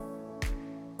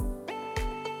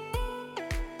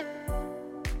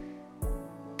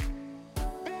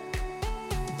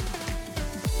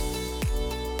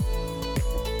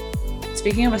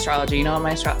Speaking of astrology, you know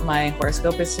what my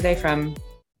horoscope is today from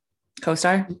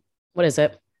CoStar? What is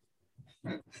it?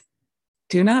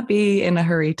 Do not be in a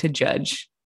hurry to judge.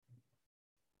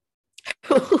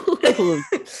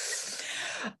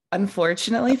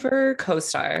 Unfortunately for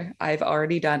CoStar, I've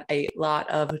already done a lot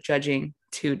of judging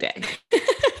today.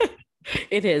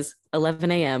 It is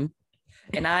 11 a.m.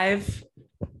 And I've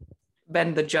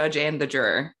been the judge and the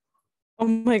juror. Oh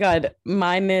my God.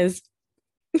 Mine is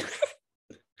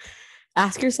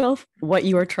ask yourself what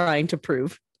you are trying to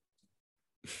prove.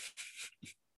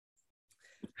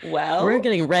 Well, we're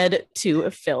getting read to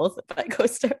filth by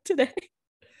CoStar today.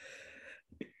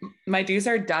 My do's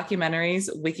are documentaries,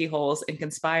 wiki holes, and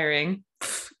conspiring.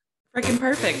 Freaking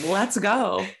perfect. Let's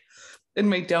go. And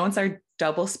my don'ts are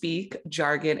double speak,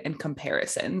 jargon, and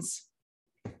comparisons.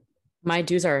 My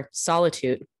do's are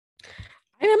solitude.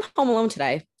 I am home alone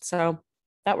today, so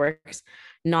that works.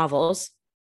 Novels.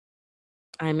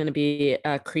 I'm going to be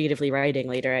creatively writing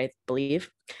later, I believe.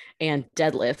 And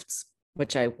deadlifts,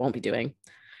 which I won't be doing.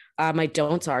 My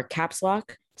don'ts are caps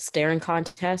lock, staring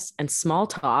contests, and small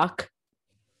talk.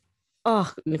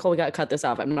 Oh, Nicole, we got to cut this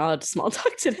off. I'm not allowed to small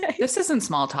talk today. This isn't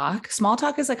small talk. Small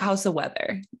talk is like, how's the weather?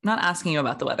 I'm not asking you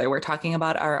about the weather. We're talking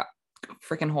about our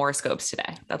freaking horoscopes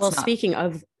today. Speaking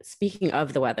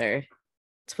of the weather,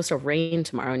 it's supposed to rain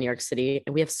tomorrow in New York City,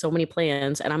 and we have so many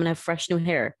plans, and I'm going to have fresh new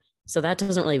hair. So that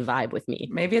doesn't really vibe with me.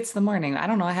 Maybe it's the morning. I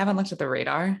don't know. I haven't looked at the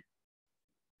radar.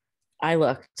 I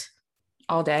looked.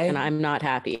 All day. And I'm not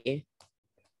happy.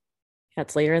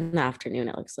 It's later in the afternoon,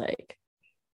 it looks like.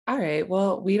 All right.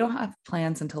 Well, we don't have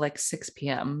plans until like 6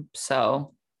 p.m.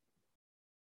 So.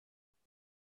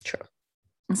 True.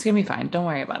 It's going to be fine. Don't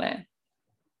worry about it.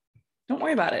 Don't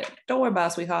worry about it. Don't worry about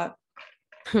it, sweetheart.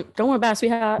 Don't worry about it,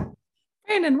 sweetheart.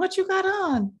 Brandon, what you got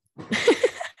on?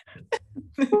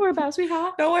 Don't worry about it,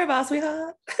 sweetheart. Don't worry about it,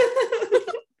 sweetheart. Do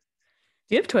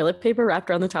you have toilet paper wrapped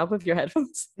around the top of your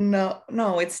headphones? No,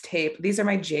 it's tape. These are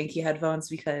my janky headphones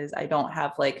because I don't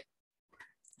have like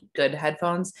good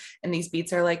headphones. And these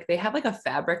Beats are like, they have like a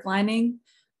fabric lining,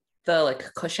 the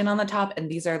like cushion on the top. And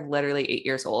these are literally 8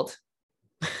 years old.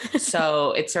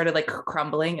 So it started like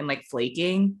crumbling and like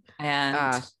flaking.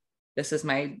 And this is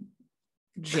my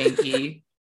janky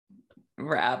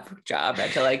wrap job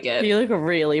until I get. You look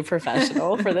really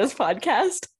professional for this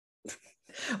podcast.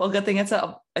 Well, good thing it's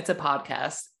a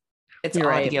podcast. It's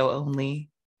You're audio right. only.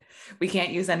 We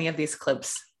can't use any of these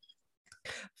clips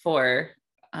for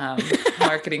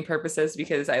marketing purposes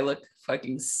because I look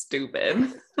fucking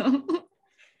stupid.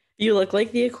 You look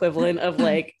like the equivalent of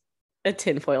like a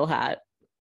tinfoil hat.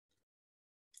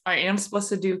 I am supposed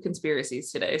to do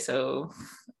conspiracies today, so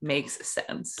makes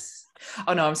sense.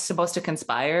 Oh no, I'm supposed to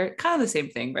conspire. Kind of the same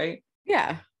thing, right?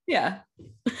 Yeah.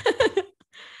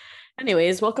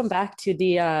 Anyways, welcome back to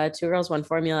the Two Girls One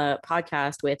Formula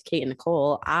podcast with Kate and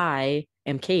Nicole. I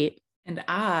am Kate. And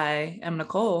I am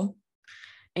Nicole.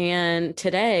 And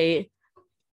today,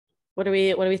 what do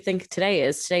we think today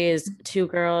is? Today is two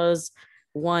girls,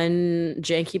 one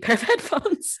janky pair of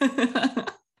headphones.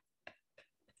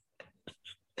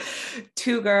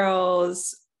 Two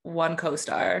girls, one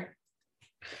CoStar.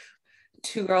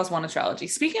 Two girls, one astrology.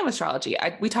 Speaking of astrology,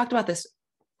 we talked about this,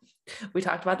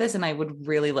 and I would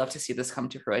really love to see this come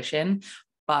to fruition,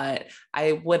 but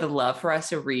I would love for us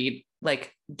to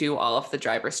do all of the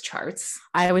drivers' charts.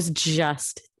 I was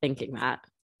just thinking that.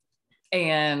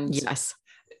 And yes.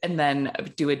 And then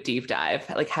do a deep dive,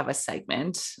 like have a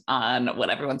segment on what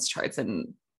everyone's charts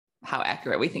and how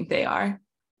accurate we think they are.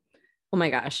 Oh my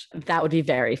gosh, that would be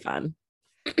very fun.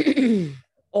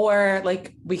 Or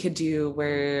like we could do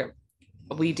where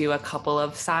we do a couple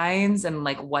of signs and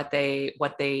like what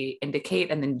they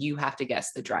indicate, and then you have to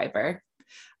guess the driver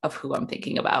of who I'm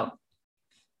thinking about.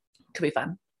 Could be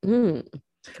fun. Could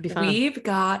be fun. We've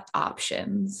got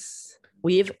options.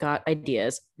 We've got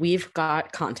ideas. We've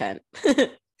got content.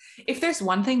 If there's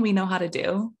one thing we know how to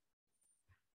do,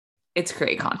 it's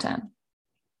create content.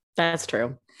 That's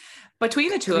true.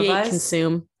 Between the two of us,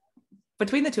 consume.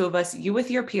 Between the two of us, you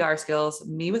with your PR skills,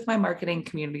 me with my marketing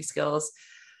community skills.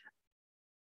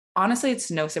 Honestly, it's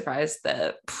no surprise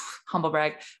that, humble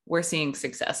brag, we're seeing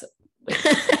success with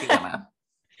Fiona.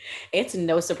 It's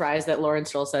no surprise that Lauren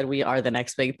Stroll said we are the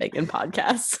next big thing in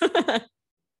podcasts.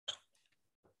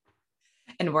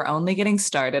 And we're only getting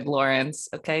started, Lawrence.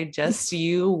 Okay, just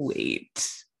you wait.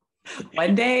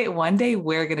 One day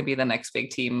we're going to be the next big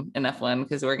team in F1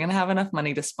 because we're going to have enough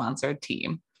money to sponsor a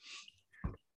team.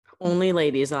 Only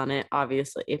ladies on it,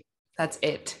 obviously. That's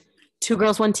it. Two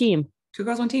girls, one team. Two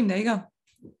girls, one team. There you go.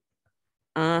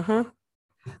 No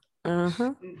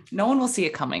one will see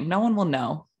it coming. No one will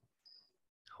know.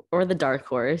 Or the dark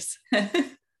horse.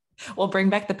 We'll bring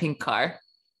back the pink car.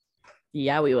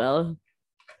 Yeah, we will.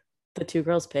 The two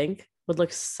girls pink would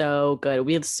look so good.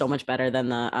 We have so much better than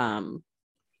the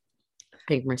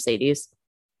pink Mercedes.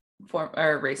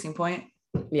 Or Racing Point.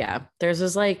 Yeah, theirs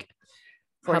is like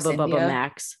Force Hubba Bubba India.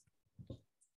 Max.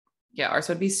 Yeah, ours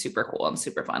would be super cool and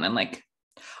super fun, and like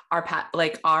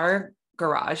our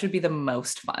garage would be the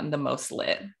most fun, the most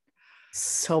lit.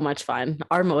 So much fun.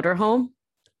 Our motorhome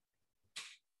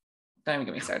Don't even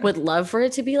get me started. would love for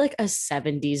it to be like a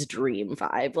 70s dream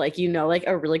vibe, like, you know, like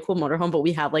a really cool motorhome, but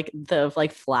we have like the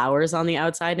like flowers on the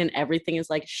outside and everything is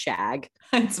like shag.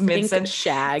 It's Pink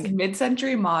shag.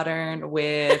 mid-century modern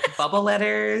with bubble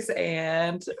letters,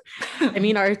 and I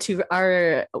mean,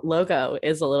 our logo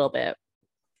is a little bit.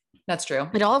 that's true.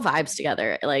 It all vibes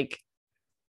together. Like,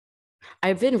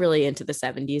 I've been really into the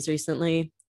 70s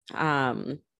recently.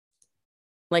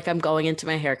 Like, I'm going into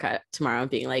my haircut tomorrow and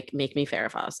being like, make me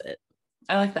Farrah Fawcett.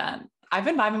 I like that. I've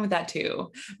been vibing with that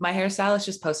too. My hairstylist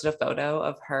just posted a photo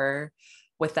of her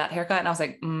with that haircut, and I was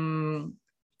like,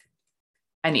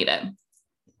 I need it.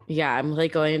 Yeah, I'm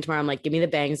like going in tomorrow. I'm like, give me the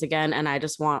bangs again. And I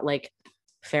just want like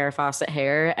Farrah Fawcett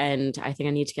hair. And I think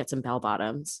I need to get some bell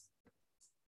bottoms.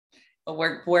 But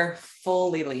we're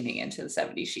fully leaning into the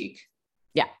 70s chic.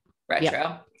 Yeah. Retro.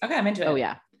 Yep. Okay, I'm into it. Oh,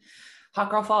 yeah. Hot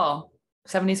girl fall.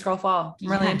 70s girl fall.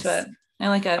 I'm really into it. I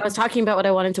like it. I was talking about what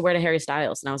I wanted to wear to Harry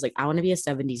Styles. And I was like, I want to be a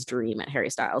 70s dream at Harry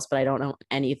Styles, but I don't know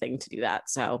anything to do that.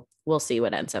 So we'll see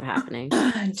what ends up happening.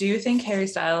 Do you think Harry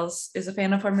Styles is a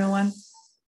fan of Formula One?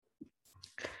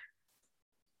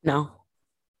 No.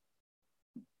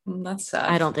 That's sad.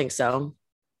 I don't think so.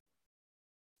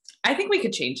 I think we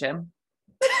could change him.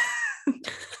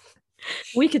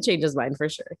 We could change his mind for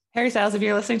sure. Harry Styles, if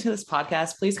you're listening to this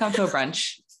podcast, please come to a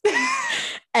brunch.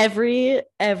 Every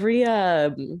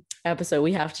episode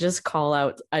we have to just call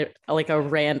out like a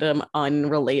random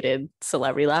unrelated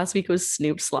celebrity. Last week was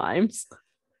Snoop Slimes.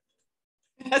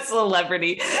 A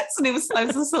celebrity. Snoop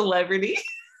Slime's a celebrity.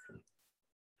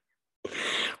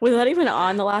 Was that even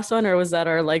on the last one, or was that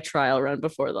our like trial run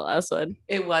before the last one?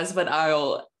 It was, but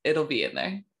it'll be in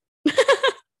there.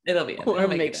 It'll be in there. We'll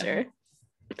make sure.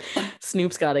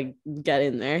 Snoop's got to get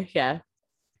in there. Yeah.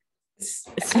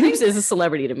 Snoop's is a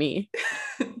celebrity to me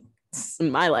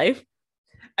in my life.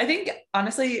 I think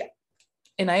honestly,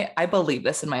 and I believe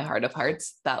this in my heart of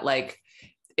hearts, that like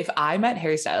if I met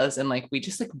Harry Styles and like we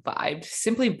just like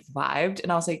simply vibed,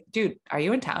 and I was like, dude, are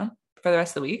you in town for the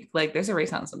rest of the week? Like there's a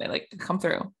race on Sunday, like come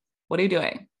through. What are you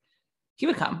doing? He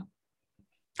would come.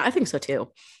 I think so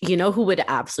too. You know who would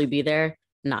absolutely be there?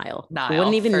 Niall.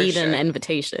 Wouldn't even need an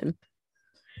invitation.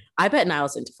 I bet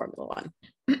Niall's into Formula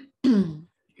One.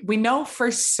 We know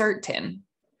for certain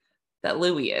that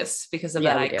Louis is because of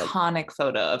that iconic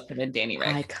photo of him and Danny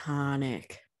Rick.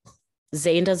 Iconic.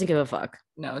 Zayn doesn't give a fuck.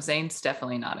 No, Zayn's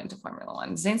definitely not into Formula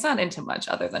One. Zayn's not into much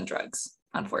other than drugs,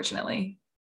 unfortunately.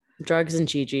 Drugs and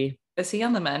Gigi. Is he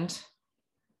on the mend?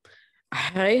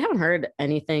 I haven't heard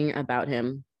anything about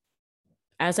him.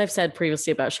 As I've said previously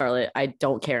about Charlotte, I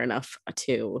don't care enough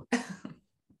to...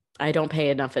 I don't pay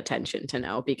enough attention to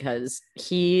know, because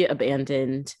he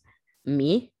abandoned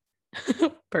me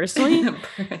personally.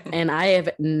 And I have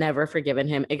never forgiven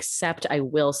him, except I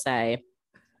will say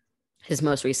his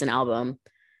most recent album,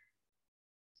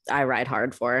 I Ride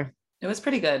Hard For. It was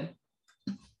pretty good.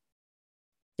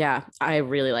 Yeah, I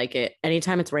really like it.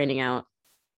 Anytime it's raining out,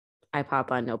 I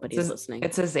pop on Nobody's Listening.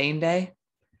 It's a Zayn day.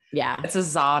 Yeah. It's a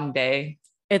Zahn day.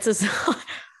 It's a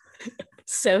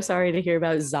so sorry to hear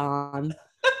about Zahn.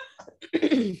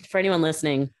 For anyone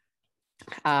listening,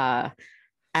 as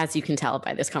you can tell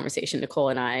by this conversation, Nicole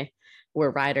and I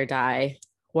were ride or die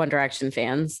One Direction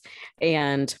fans,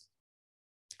 and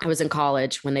I was in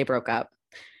college when they broke up,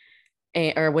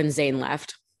 or when Zayn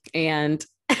left, and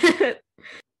I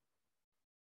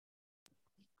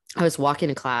was walking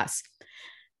to class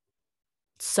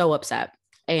so upset,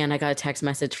 and I got a text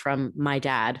message from my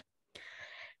dad,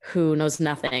 who knows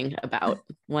nothing about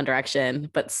One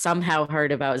Direction, but somehow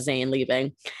heard about Zayn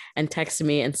leaving, and texted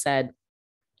me and said,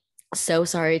 so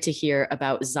sorry to hear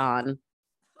about Zahn.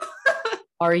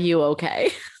 Are you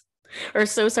okay? Or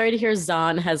so sorry to hear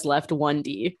Zahn has left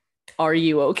 1D. Are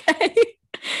you okay?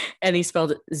 And he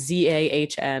spelled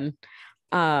Zahn.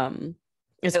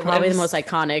 It's probably the most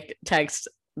iconic text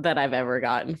that I've ever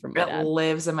gotten from my dad. It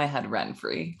lives in my head rent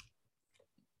free.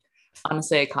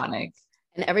 Honestly, iconic.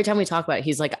 And every time we talk about it,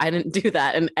 he's like, I didn't do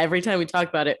that. And every time we talk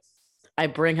about it, I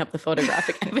bring up the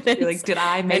photographic evidence. You're like, did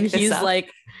I make this up?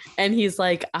 And he's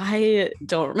like, I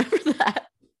don't remember that.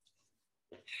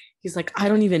 He's like, I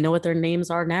don't even know what their names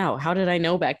are now. How did I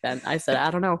know back then? I said,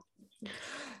 I don't know.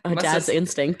 A dad's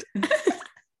instinct.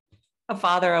 A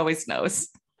father always knows.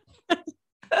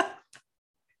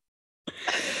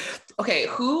 Okay,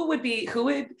 who would be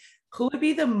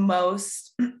the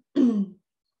most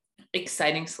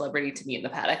exciting celebrity to meet in the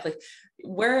paddock? Like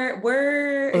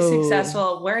we're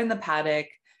successful, we're in the paddock,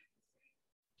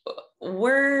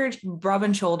 we're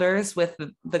rubbing shoulders with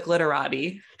the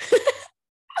glitterati.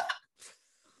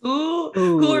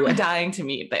 Who are we dying to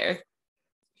meet there?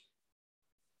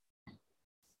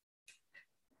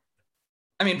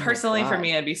 I mean, personally, for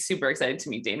me, I'd be super excited to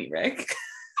meet Danny Rick.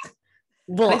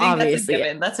 Well,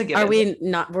 obviously, that's a given. Are we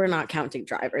not? We're not counting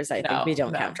drivers. I think we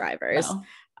don't count drivers.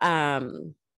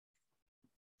 No.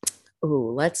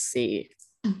 Let's see.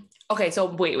 Okay, so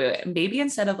wait. Maybe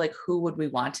instead of like who would we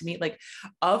want to meet, like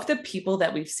of the people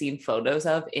that we've seen photos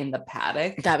of in the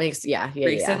paddock, that makes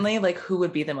recently, like who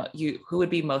would be who would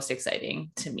be most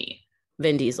exciting to meet?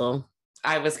 Vin Diesel.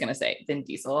 I was gonna say Vin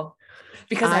Diesel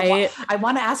because I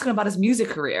want to ask him about his music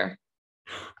career.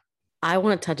 I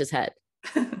want to touch his head.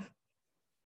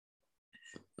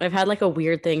 I've had like a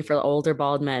weird thing for older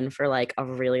bald men for like a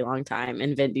really long time,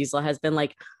 and Vin Diesel has been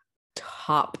like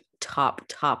top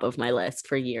of my list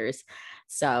for years.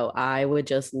 So I would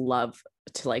just love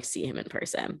to like see him in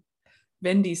person.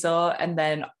 Vin Diesel, and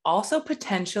then also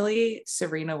potentially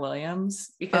Serena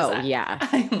Williams, because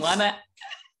I wanna.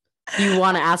 You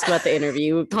want to ask about the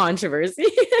interview controversy?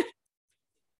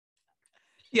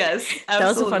 Yes, absolutely. That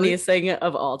was the funniest thing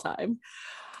of all time.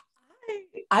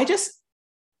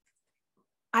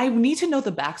 I need to know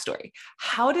the backstory.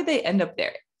 How did they end up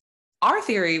there? Our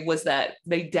theory was that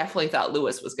they definitely thought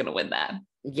Lewis was going to win that.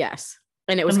 Yes.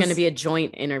 And it was going to be a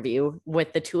joint interview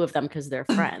with the two of them because they're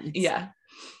friends. Yeah.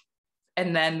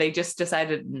 And then they just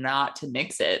decided not to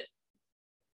mix it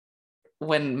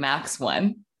when Max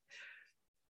won.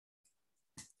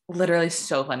 Literally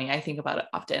so funny. I think about it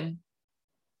often.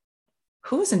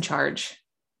 Who's in charge?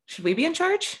 Should we be in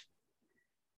charge?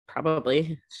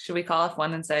 Probably. Should we call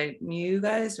F1 and say, you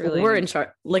guys really... We're in charge.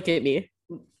 Look at me.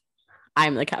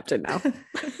 I'm the captain now.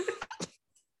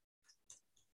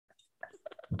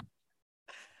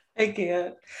 I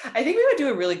can't. I think we would do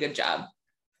a really good job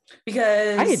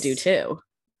because... I do too.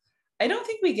 I don't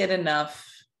think we get enough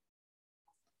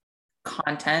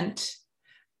content,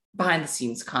 behind the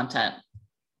scenes content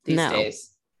these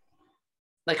days.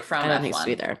 Like from F1. I don't think so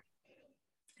either.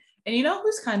 And you know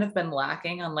who's kind of been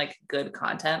lacking on like good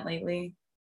content lately?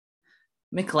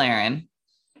 McLaren.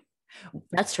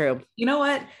 That's true. You know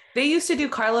what? They used to do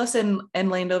Carlos and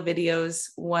Lando videos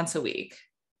once a week.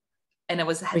 And it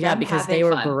was because they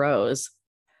were bros.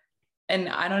 And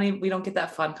we don't get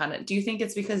that fun content. Do you think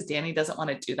it's because Danny doesn't want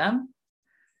to do them?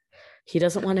 He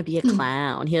doesn't want to be a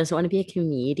clown. He doesn't want to be a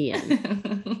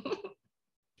comedian.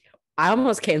 I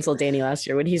almost canceled Danny last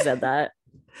year when he said that.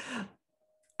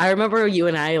 I remember you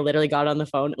and I literally got on the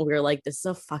phone and we were like, this is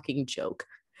a fucking joke.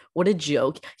 What a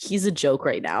joke. He's a joke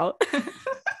right now.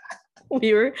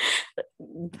 We were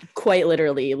quite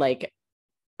literally like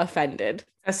offended.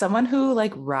 As someone who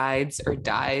like rides or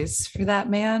dies for that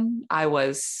man, I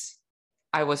was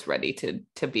ready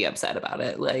to be upset about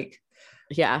it. Like,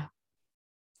 yeah.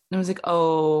 I was like,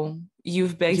 oh,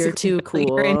 you've basically you're too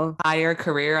cool. Your entire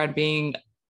career on being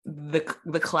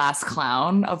the class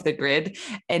clown of the grid,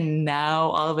 and now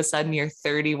all of a sudden you're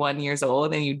 31 years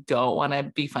old and you don't want to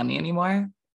be funny anymore.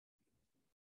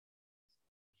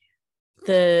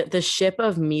 The ship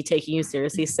of me taking you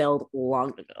seriously sailed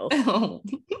long ago.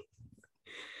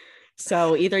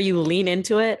 So either you lean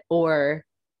into it or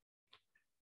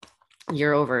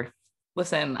you're over.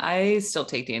 Listen, I still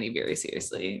take Danny very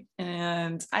seriously,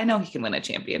 and I know he can win a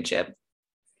championship.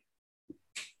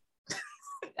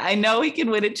 I know he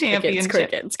can win a championship.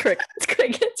 Crickets.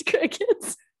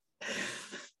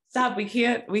 Stop. We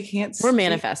can't. We're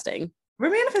manifesting. We're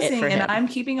manifesting, and I'm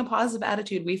keeping a positive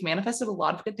attitude. We've manifested a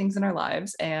lot of good things in our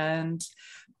lives, and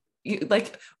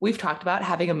we've talked about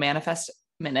having a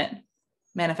manifestation minute.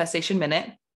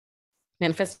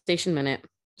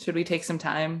 Should we take some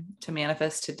time to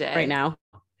manifest today? Right now.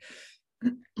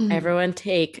 Everyone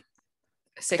take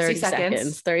 60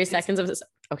 seconds. 30 seconds of this.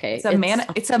 Okay.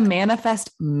 It's a manifest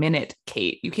minute,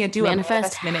 Kate. You can't do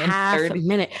manifest a minute half in 30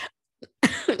 minute.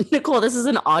 Nicole, this is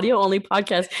an audio only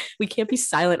podcast. We can't be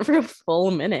silent for a full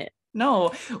minute.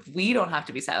 No, we don't have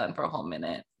to be silent for a whole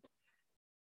minute.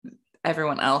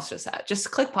 Everyone else just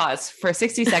click pause for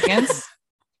 60 seconds.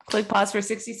 Click pause for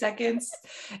 60 seconds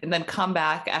and then come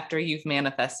back after you've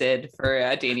manifested for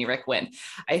a Danny Rick win.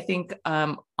 I think,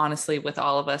 honestly, with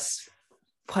all of us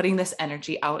putting this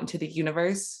energy out into the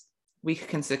universe, we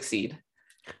can succeed.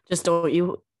 Just don't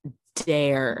you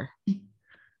dare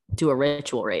do a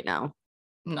ritual right now.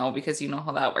 No, because you know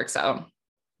how that works out.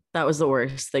 That was the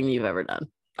worst thing you've ever done.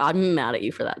 I'm mad at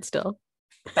you for that still.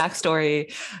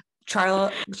 Backstory.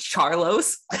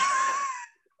 Charlos.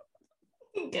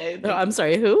 Okay. No, I'm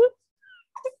sorry, who?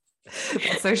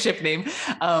 That's their ship name.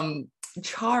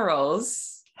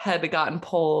 Charles had gotten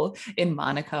pole in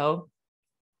Monaco.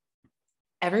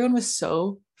 Everyone was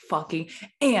so fucking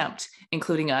amped,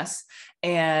 including us.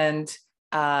 And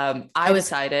I was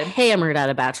decided hammered at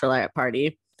a bachelorette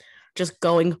party, just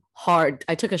going hard.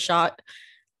 I took a shot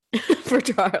for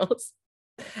Charles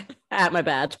at my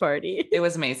badge party. It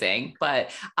was amazing, but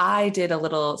I did a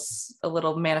little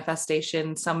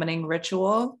manifestation summoning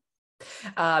ritual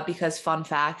because fun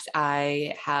fact,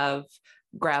 I have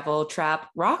gravel trap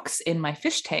rocks in my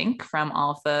fish tank from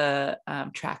all of the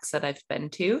tracks that I've been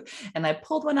to, and I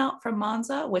pulled one out from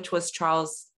Monza, which was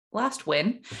Charles' last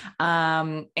win,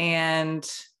 and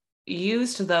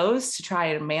used those to try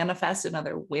and manifest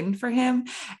another win for him.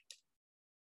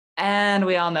 And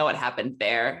we all know what happened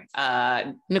there.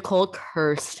 Nicole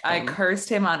cursed him. I cursed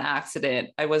him on accident.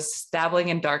 I was dabbling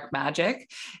in dark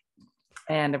magic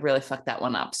and I really fucked that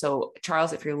one up. So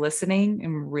Charles, if you're listening,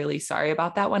 I'm really sorry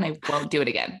about that one. I won't do it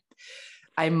again.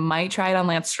 I might try it on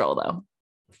Lance Stroll though.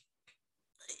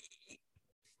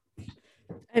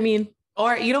 I mean,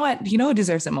 or you know what? You know who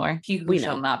deserves it more? He who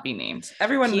shall not be named.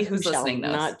 Everyone who's listening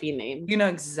knows. Not be named. You know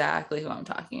exactly who I'm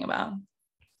talking about.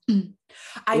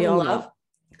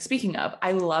 Speaking of,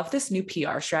 I love this new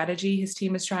PR strategy his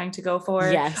team is trying to go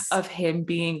for. Yes. Of him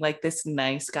being like this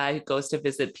nice guy who goes to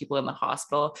visit people in the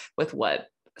hospital with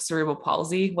cerebral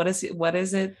palsy. What is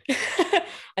it?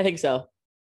 I think so.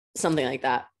 Something like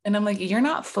that. And I'm like, you're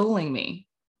not fooling me.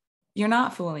 You're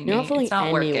not fooling me. It's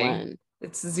not working.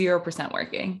 It's 0%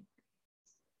 working.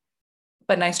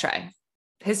 But nice try.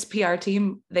 His PR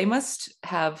team, they must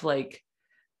have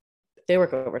they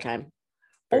work overtime.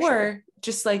 Or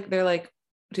just they're like,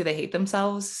 do they hate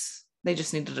themselves? They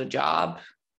just needed a job.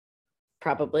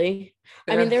 Probably.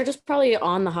 I mean, they're just probably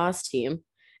on the Haas team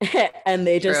and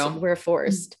they just were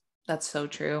forced. That's so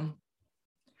true.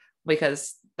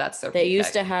 Because that's their They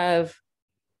used to have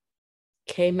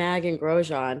K-Mag and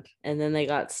Grosjean, and then they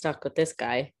got stuck with this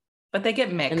guy. But they get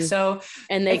Mick.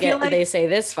 And they say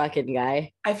this fucking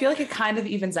guy. I feel like it kind of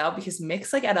evens out because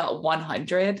Mick's at a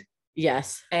 100.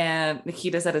 Yes. And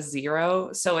Nikita's at a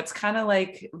 0. So it's kind of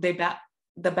like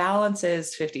the balance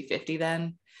is 50-50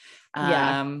 then.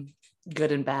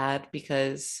 Good and bad,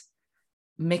 because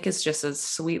Mick is just a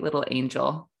sweet little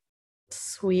angel.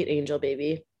 Sweet angel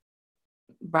baby.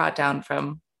 Brought down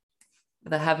from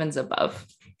the heavens above.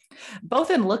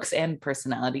 Both in looks and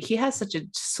personality. He has such a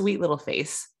sweet little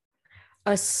face.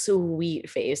 A sweet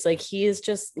face. He is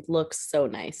just looks so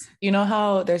nice. You know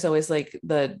how there's always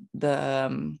the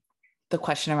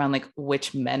question around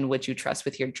which men would you trust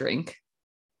with your drink?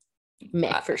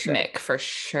 Mick for sure. Mick for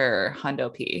sure.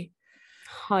 Hundo P.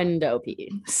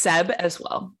 Seb as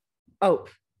well. Oh,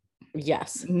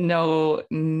 yes. No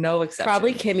exception.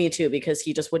 Probably Kimmy too, because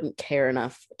he just wouldn't care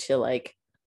enough to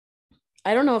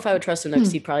I don't know if I would trust him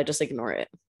because he'd probably just ignore it.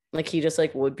 He just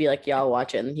would be like, yeah, I'll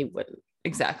watch it, and he wouldn't.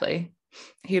 Exactly.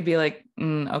 He'd be like,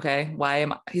 okay, why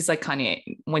am I? He's like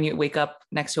Kanye. When you wake up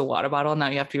next to a water bottle, now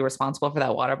you have to be responsible for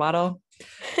that water bottle.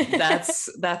 That's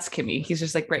Kimmy. He's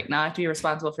just like, great, now I have to be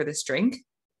responsible for this drink.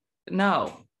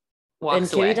 No.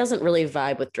 Walks away. Kimmy doesn't really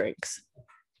vibe with drinks.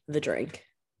 The drink.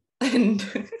 And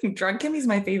drunk Kimmy's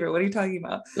my favorite. What are you talking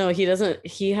about? No, he doesn't.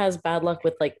 He has bad luck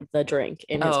with the drink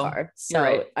in his car. So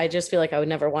right. I just feel like I would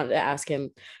never want to ask him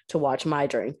to watch my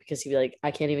drink because he'd be like,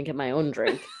 I can't even get my own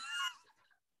drink.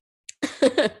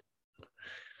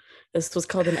 This was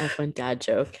called an F1 dad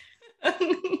joke.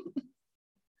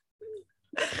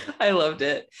 I loved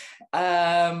it.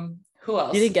 Who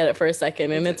else? You didn't get it for a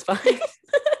second, and it's fine.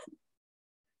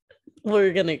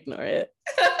 We're gonna ignore it.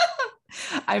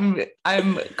 I'm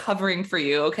covering for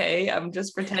you, okay? I'm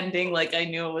just pretending like I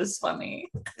knew it was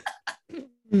funny.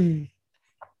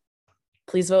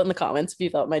 Please vote in the comments if you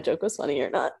thought my joke was funny or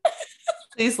not.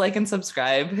 Please like and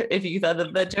subscribe if you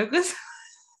thought that joke was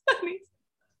funny.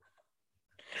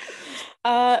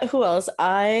 Who else?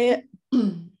 I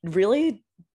really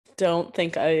don't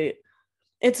think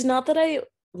it's not that I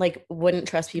wouldn't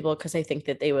trust people because I think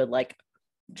that they would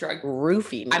drug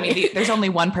roofie me. I mean, there's only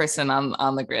one person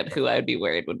on the grid who I would be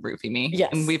worried would roofie me. Yes.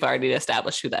 And we've already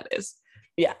established who that is.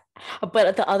 Yeah.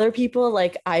 But the other people,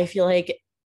 I feel like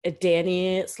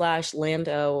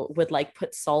Danny/Lando would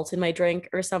put salt in my drink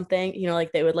or something,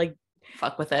 they would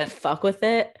fuck with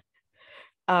it.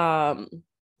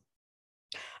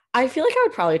 I feel like I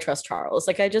would probably trust Charles.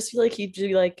 I just feel like he'd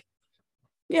be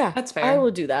yeah, that's fair. I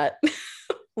will do that.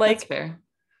 That's fair.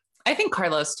 I think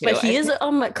Carlos too. But he is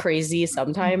crazy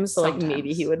sometimes, so like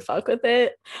maybe he would fuck with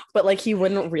it, but like he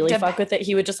wouldn't really fuck with it.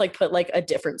 He would just like put like a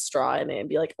different straw in it and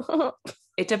be like, oh.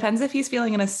 It depends if he's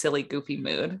feeling in a silly, goofy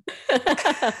mood.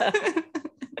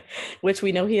 Which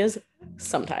we know he is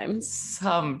sometimes.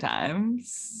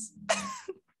 Sometimes.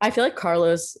 I feel like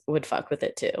Carlos would fuck with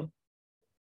it too.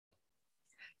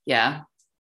 Yeah.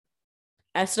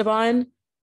 Esteban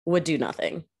would do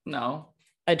nothing. No.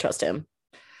 I'd trust him.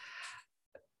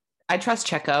 I trust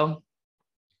Checo.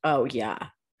 Oh, yeah.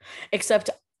 Except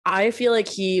I feel like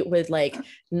he would like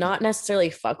not necessarily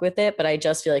fuck with it, but I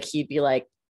just feel like he'd be like,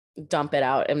 dump it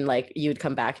out. And like you'd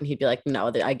come back and he'd be like,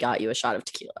 no, I got you a shot of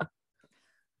tequila.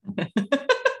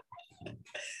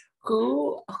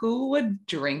 Who would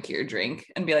drink your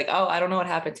drink and be like, oh, I don't know what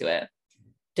happened to it?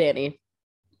 Danny.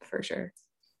 For sure.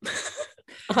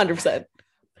 100%.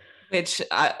 Which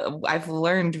I've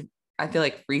learned, I feel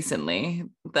like recently,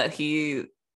 that he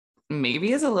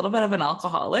maybe is a little bit of an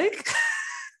alcoholic.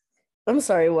 I'm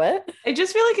sorry, what? I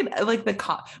just feel like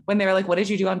when they were like, what did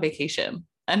you do on vacation?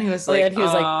 And he was like,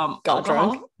 got alcohol.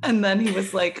 drunk. And then he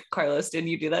was like, Carlos, didn't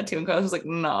you do that too? And Carlos was like,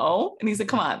 no. And he's like,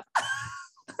 come on.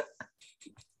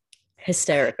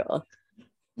 Hysterical.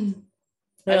 They're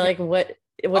like, what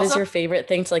also, is your favorite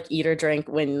thing to like eat or drink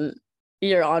when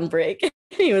you're on break?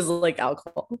 He was like,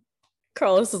 alcohol.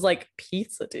 Carlos is like,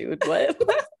 pizza, dude. What?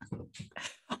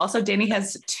 Also, Danny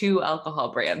has 2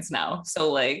 alcohol brands now.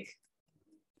 So like,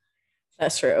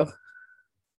 that's true.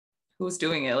 Who's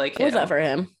doing it? Like, what's that for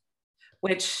him?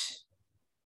 Which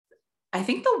I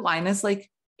think the wine is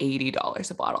like $80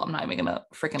 a bottle. I'm not even gonna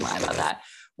freaking lie about that.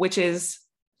 Which is,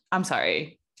 I'm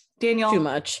sorry, Daniel. Too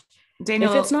much.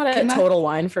 Daniel, if it's not a Total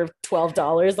Wine for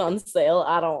 $12 on sale,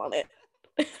 I don't want it.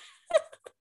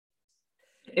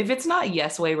 If it's not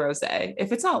Yes Way Rosé,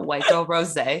 if it's not White Girl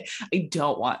Rosé, I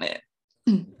don't want it.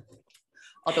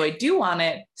 Although I do want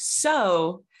it.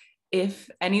 So if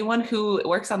anyone who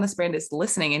works on this brand is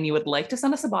listening and you would like to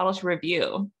send us a bottle to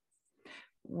review,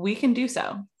 we can do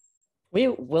so. We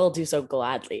will do so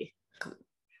gladly.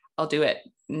 I'll do it.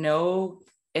 No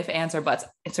if, ands, or buts.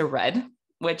 It's a red,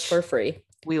 which for free.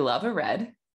 We love a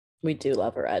red. We do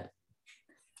love a red.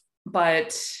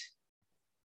 But,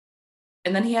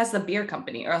 and then he has the beer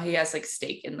company, or he has like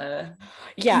stake in the.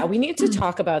 Yeah, we need to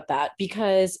talk about that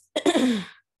because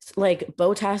like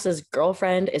Bottas's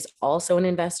girlfriend is also an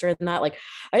investor in that. Like,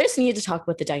 I just need to talk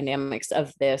about the dynamics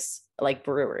of this like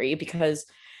brewery, because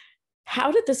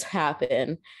how did this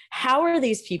happen? How are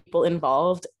these people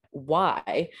involved?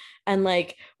 Why? And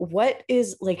like, what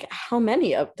is like, how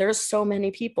many of, there's so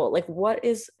many people, like, what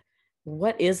is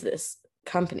this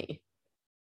company?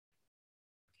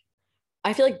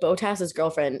 I feel like Bottas's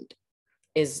girlfriend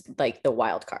is like the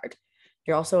wild card.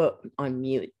 You're also on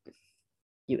mute,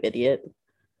 you idiot.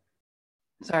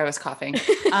 Sorry, I was coughing.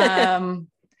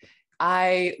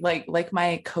 I like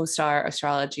my co-star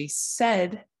astrology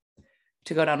said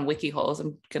to go down wiki holes.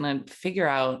 I'm gonna figure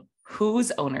out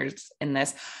who's owners in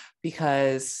this,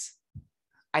 because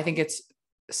I think it's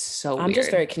so weird. I'm just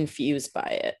very confused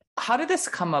by it. How did this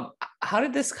come up? How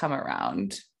did this come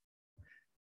around?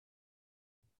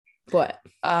 What?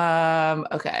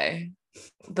 Okay.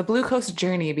 The Blue Coast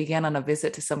journey began on a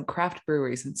visit to some craft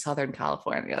breweries in Southern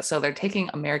California. So they're taking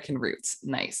American roots.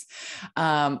 Nice.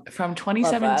 From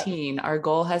 2017, our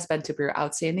goal has been to brew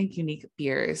outstanding, unique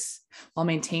beers while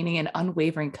maintaining an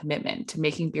unwavering commitment to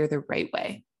making beer the right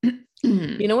way.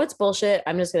 You know what's bullshit?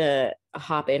 I'm just going to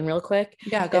hop in real quick.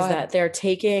 Yeah, go ahead. That they're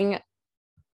taking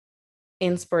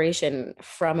inspiration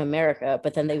from America,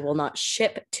 but then they will not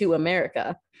ship to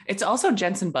America. It's also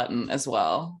Jensen Button as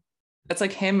well. It's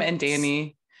like him and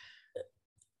Danny.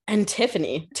 And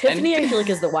Tiffany. I feel like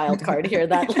is the wild card here.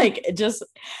 That like just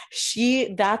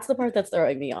that's the part that's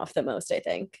throwing me off the most, I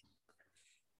think.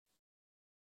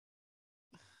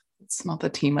 It's not the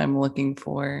team I'm looking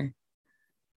for.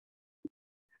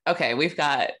 Okay, we've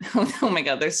got, oh my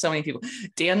God, there's so many people.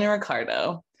 Daniel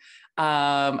Ricciardo,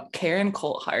 Karen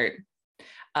Coulthard,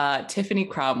 Tiffany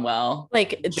Cromwell.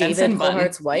 Like David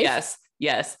Coulthard's wife?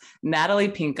 Yes. Natalie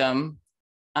Pinkham,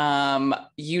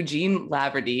 Eugene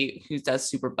Laverty, who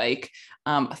does Superbike,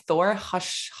 Thor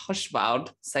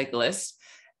Hushwald, cyclist,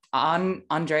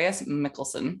 Andreas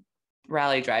Mikkelsen,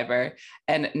 rally driver,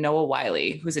 and Noah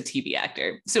Wiley, who's a TV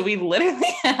actor. So we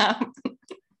literally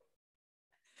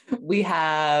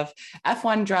have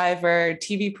F1 driver,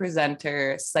 TV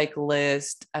presenter,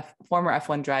 cyclist, former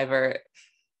F1 driver,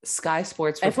 Sky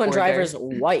Sports reporter, F1 driver's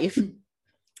wife,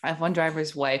 F1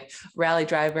 driver's wife, rally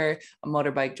driver, a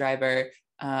motorbike driver,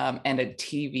 and a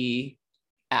TV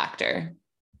actor.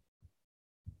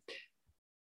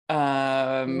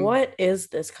 What is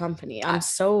this company?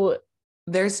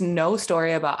 There's no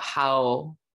story about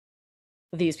how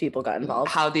these people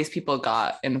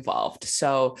got involved.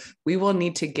 So we will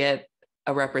need to get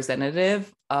a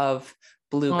representative of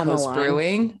Blue Coast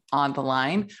Brewing on the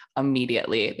line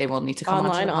immediately. They will need to come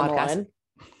on the podcast.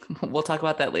 We'll talk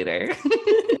about that later.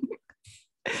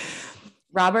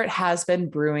 Robert has been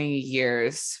brewing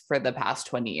years for the past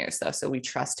 20 years though. So we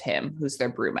trust him, who's their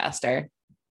brewmaster.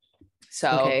 So,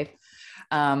 okay.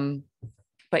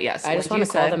 But yes, I just want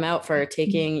to call them out for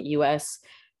taking US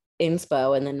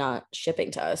inspo and then not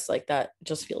shipping to us. Like that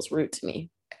just feels rude to me.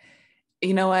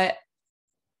 You know what?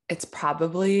 It's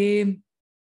probably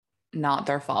not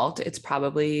their fault. It's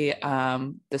probably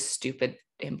the stupid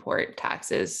import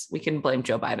taxes. We can blame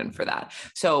Joe Biden for that.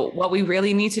 So what we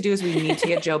really need to do is we need to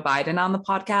get Joe Biden on the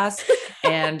podcast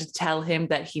and tell him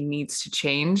that he needs to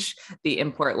change the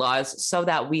import laws so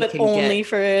that we can only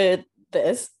for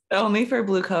this. Only for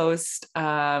Blue Coast,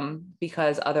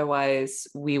 because otherwise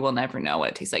we will never know what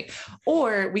it tastes like.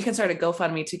 Or we can start a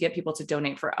GoFundMe to get people to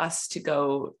donate for us to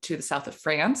go to the south of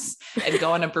France and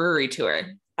go on a brewery tour.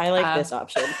 I like this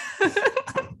option.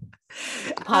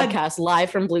 Podcast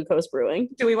live from Blue Coast Brewing.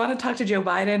 Do we want to talk to Joe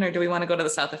Biden or do we want to go to the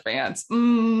south of France?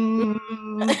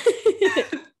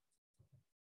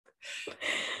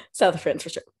 South of France for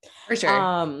sure. For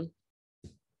sure.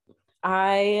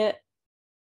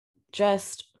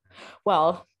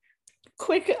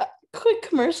 Quick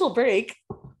commercial break.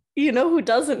 You know who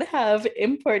doesn't have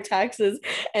import taxes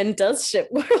and does ship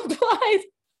worldwide?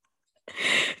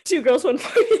 Two Girls, One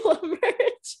Formula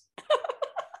merch.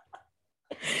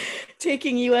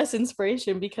 Taking US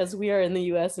inspiration because we are in the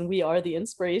US and we are the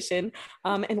inspiration.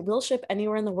 And we'll ship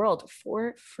anywhere in the world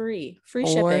for free. Free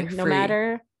shipping. No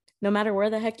matter where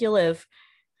the heck you live,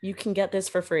 you can get this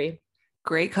for free.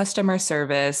 Great customer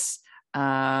service.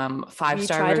 5-star reviews.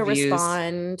 Try to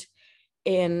respond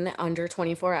in under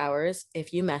 24 hours.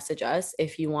 If you message us,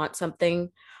 if you want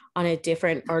something on a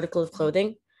different article of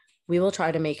clothing, we will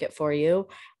try to make it for you.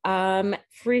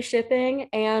 Free shipping,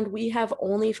 and we have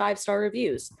only 5-star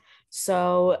reviews.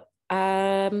 So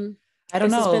I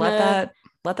don't know.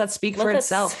 Let that speak for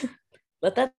itself.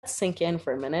 Let that sink in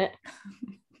for a minute.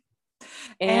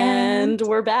 And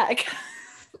we're back.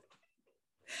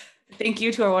 Thank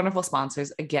you to our wonderful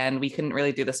sponsors. Again, we couldn't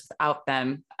really do this without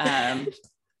them.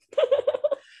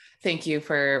 Thank you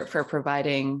for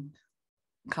providing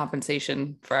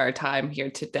compensation for our time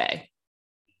here today.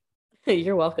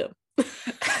 You're welcome.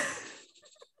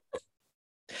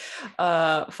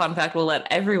 Fun fact, we'll let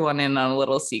everyone in on a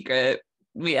little secret.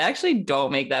 We actually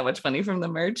don't make that much money from the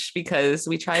merch because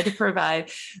we try to provide,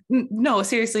 no,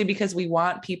 seriously, because we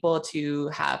want people to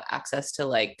have access to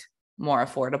like more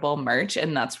affordable merch.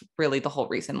 And that's really the whole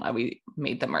reason why we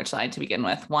made the merch line to begin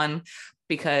with. One,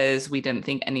 because we didn't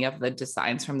think any of the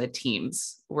designs from the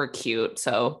teams were cute.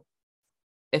 So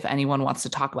if anyone wants to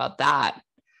talk about that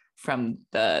from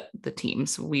the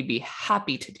teams, we'd be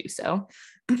happy to do so.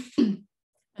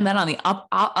 And then on the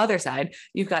other side,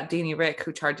 you've got Danny Rick,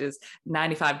 who charges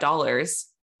 $95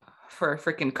 for a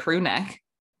freaking crew neck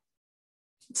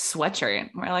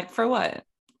sweatshirt. We're like, for what?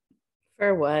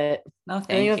 For what? No,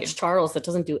 thank you. Charles that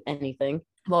doesn't do anything.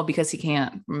 Well, because he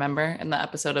can't. Remember in the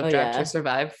episode of Drive to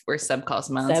Survive where Seb calls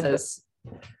him out and says,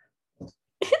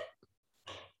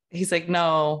 he's like,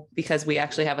 no, because we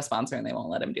actually have a sponsor and they won't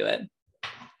let him do it.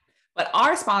 But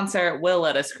our sponsor will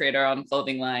let us create our own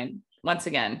clothing line. Once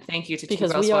again, thank you to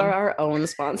because we are our own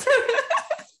sponsor.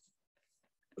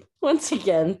 Once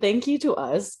again, thank you to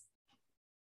us.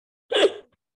 It's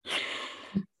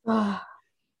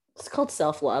called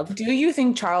self-love. Do you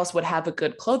think Charles would have a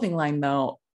good clothing line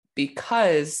though?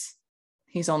 Because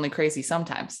he's only crazy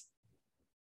sometimes.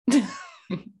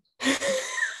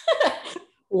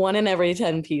 1 in every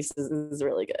 10 pieces is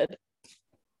really good.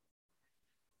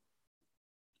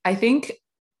 I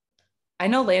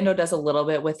know Lando does a little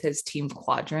bit with his team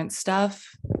quadrant stuff,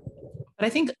 but I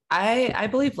think I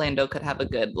believe Lando could have a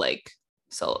good like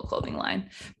solo clothing line.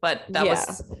 But that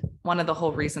was one of the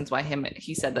whole reasons why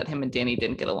he said that him and Danny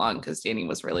didn't get along, because Danny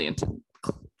was really into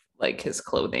like his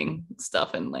clothing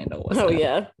stuff and Lando wasn't. Oh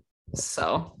yeah.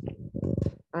 So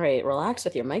all right, relax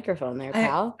with your microphone there,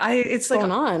 pal. It's what's like,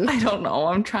 going on? I don't know.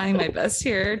 I'm trying my best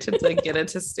here to like get it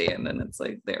to stand, and it's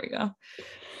like, there we go.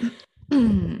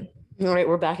 All right,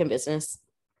 we're back in business,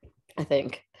 I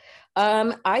think.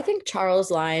 I think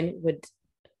Charles' line would.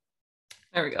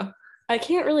 There we go. I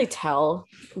can't really tell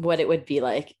what it would be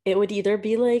like. It would either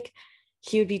be like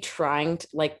he would be trying to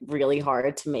like really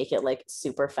hard to make it like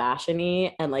super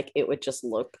fashiony and like it would just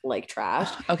look like trash.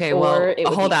 Okay, well,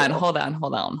 hold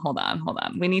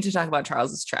on. We need to talk about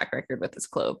Charles's track record with his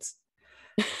clothes.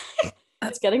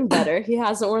 It's getting better. He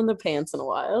hasn't worn the pants in a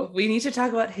while. We need to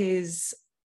talk about his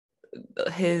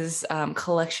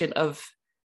collection of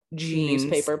jeans,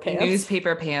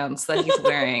 newspaper pants that he's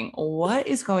wearing. What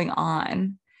is going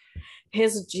on?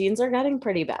 His jeans are getting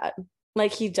pretty bad.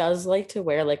 Like he does like to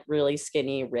wear like really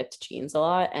skinny ripped jeans a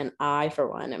lot, and I for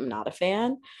one am not a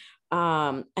fan.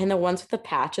 And the ones with the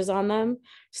patches on them,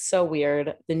 so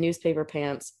weird. The newspaper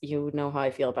pants, you know how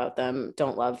I feel about them.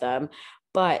 Don't love them.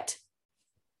 But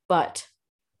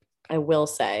I will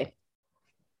say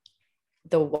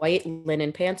the white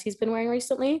linen pants he's been wearing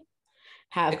recently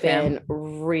have been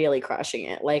really crushing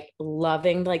it. Like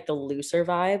loving like the looser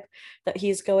vibe that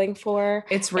he's going for.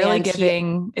 It's really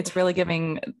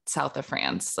giving south of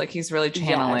France. Like he's really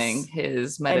channeling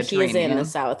his Mediterranean. And he is in the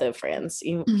south of France.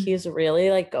 He's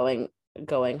really like going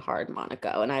hard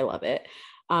Monaco, and I love it.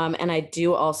 And I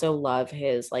do also love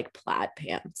his like plaid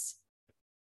pants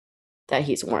that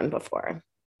he's worn before.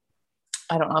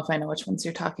 I don't know if I know which ones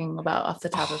you're talking about off the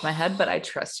top of my head, but I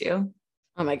trust you.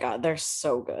 Oh my God, they're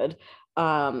so good.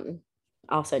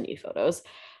 I'll send you photos.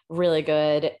 Really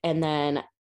good. And then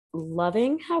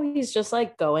loving how he's just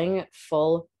like going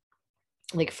full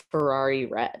like Ferrari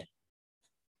red.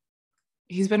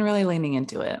 He's been really leaning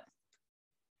into it.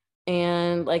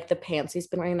 And like the pants he's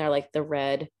been wearing, they're like the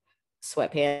red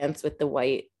sweatpants with the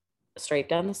white stripe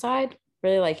down the side.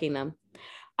 Really liking them.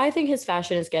 I think his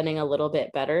fashion is getting a little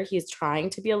bit better. He's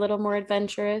trying to be a little more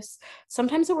adventurous.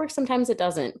 Sometimes it works, sometimes it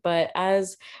doesn't. But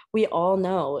as we all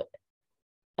know,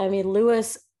 I mean,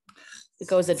 Lewis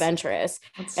goes adventurous.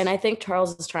 And I think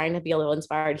Charles is trying to be a little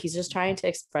inspired. He's just trying to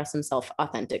express himself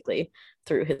authentically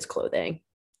through his clothing.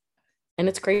 And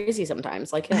it's crazy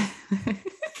sometimes. Like, yeah.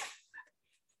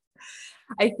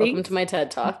 Welcome to my TED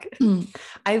Talk.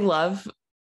 I love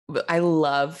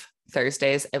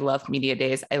Thursdays. I love media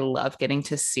days. I love getting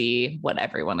to see what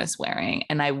everyone is wearing.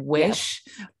 And I wish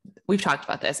we've talked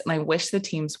about this, and I wish the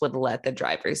teams would let the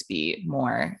drivers be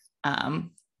more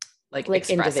like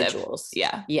individuals.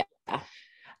 Yeah.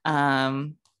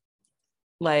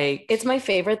 Like it's my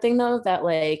favorite thing though that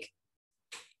like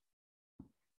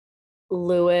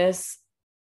Lewis,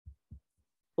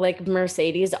 like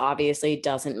Mercedes obviously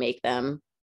doesn't make them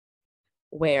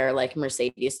wear like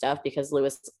Mercedes stuff because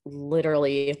Lewis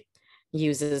literally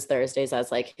uses Thursdays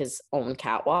as like his own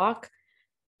catwalk,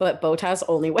 but Bottas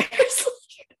only wears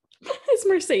like, his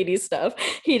Mercedes stuff.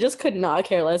 He just could not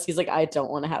care less. He's like, I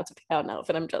don't want to have to pick out an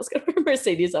outfit. I'm just gonna wear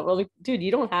Mercedes stuff. I'm like, dude, you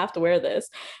don't have to wear this,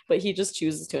 but he just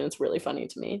chooses to, and it's really funny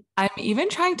to me. I'm even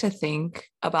trying to think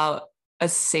about a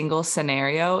single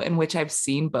scenario in which I've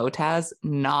seen Bottas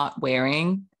not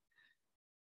wearing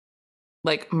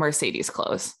like Mercedes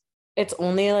clothes. It's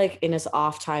only like in his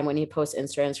off time when he posts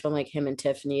Instagrams from like him and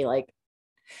Tiffany, like.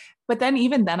 But then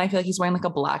even then I feel like he's wearing like a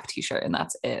black t-shirt and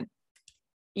that's it.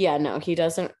 Yeah, no, he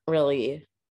doesn't really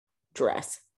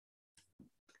dress.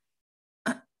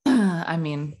 I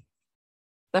mean,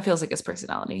 that feels like his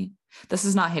personality. This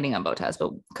is not hitting on Bottas,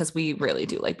 but because we really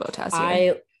do like Bottas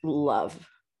here. I love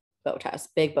Bottas.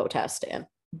 Big Bottas stan.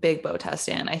 Big Bottas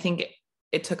stan. I think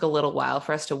it took a little while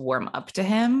for us to warm up to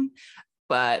him,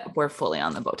 but we're fully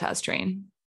on the Bottas train.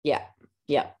 Yeah.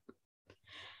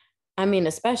 I mean,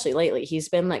 especially lately, he's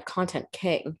been like content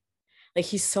king. Like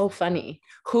he's so funny.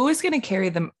 Who is going to carry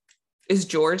them? Is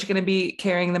George going to be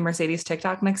carrying the Mercedes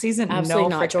TikTok next season? Absolutely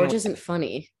not. George isn't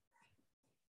funny.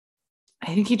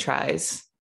 I think he tries.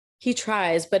 He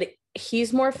tries, but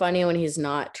he's more funny when he's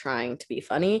not trying to be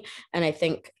funny. And I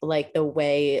think like the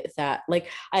way that like,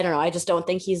 I don't know, I just don't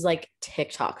think he's like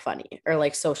TikTok funny or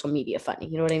like social media funny.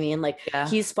 You know what I mean? Like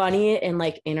he's funny in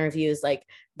like interviews, like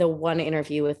the one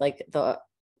interview with like the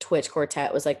Twitch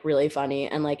quartet was like really funny,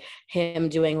 and like him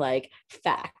doing like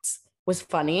facts was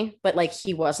funny, but like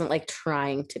he wasn't like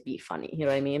trying to be funny. You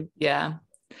know what I mean? Yeah.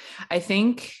 I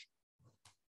think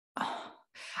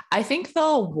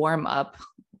they'll warm up,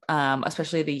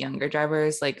 especially the younger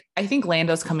drivers. Like I think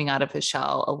Lando's coming out of his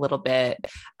shell a little bit.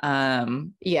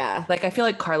 Like I feel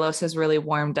like Carlos has really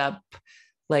warmed up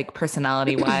like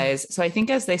personality wise. So I think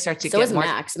as they start to get more,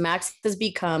 Max has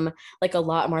become like a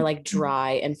lot more like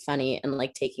dry and funny and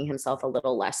like taking himself a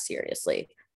little less seriously,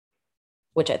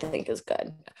 which I think is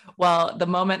good. Well, the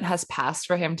moment has passed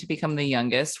for him to become the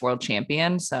youngest world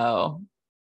champion. So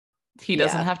he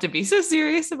doesn't have to be so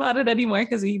serious about it anymore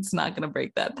because he's not going to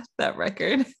break that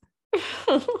record.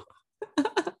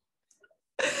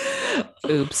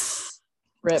 Oops.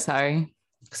 Rip. Sorry,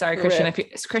 Christian. Rip.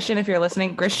 If you're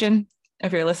listening, Christian.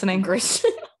 We're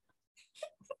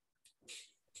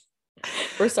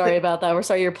sorry about that. We're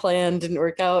sorry your plan didn't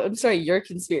work out. I'm sorry your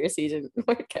conspiracy didn't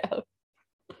work out.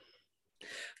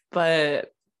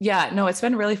 But Yeah, no, it's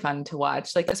been really fun to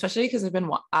watch. Like, especially because I've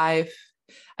been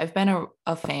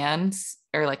a fan,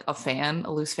 or like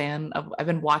a loose fan of, I've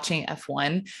been watching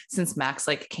F1 since Max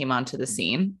like came onto the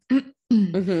scene.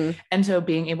 Mm-hmm. And so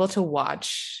being able to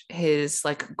watch his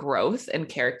like growth and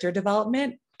character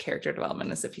development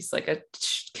as if he's like a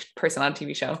person on a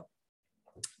TV show.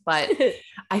 But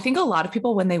I think a lot of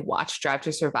people, when they watch Drive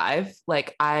to Survive,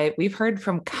 like we've heard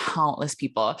from countless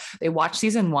people, they watch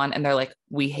season 1 and they're like,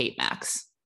 we hate Max.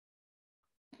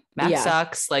 Max Yeah.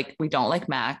 sucks. Like, we don't like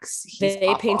Max. He's They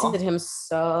awful. painted him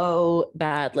so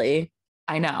badly.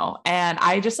 I know. And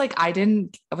I just like, I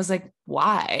was like,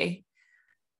 why?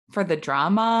 For the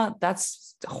drama?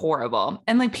 That's horrible.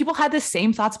 And like, people had the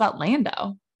same thoughts about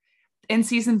Lando in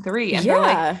season 3. And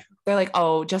they're like,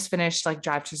 oh, just finished like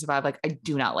Drive to Survive. Like, I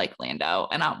do not like Lando.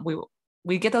 And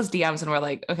we get those DMs and we're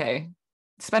like, okay,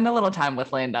 spend a little time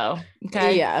with Lando.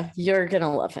 Okay. Yeah, you're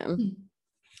gonna love him.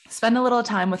 Spend a little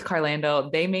time with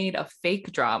Carlando. They made a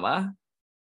fake drama.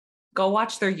 Go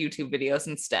watch their YouTube videos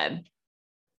instead.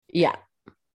 Yeah.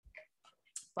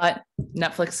 But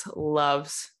Netflix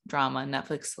loves drama.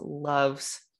 Netflix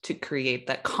loves to create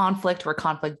that conflict where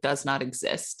conflict does not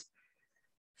exist.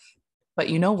 But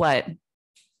you know what?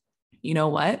 You know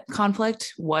what?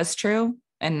 Conflict was true.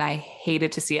 And I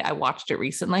hated to see it. I watched it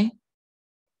recently.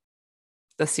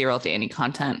 The Cyril Danny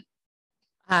content.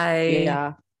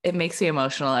 It makes me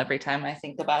emotional every time I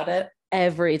think about it.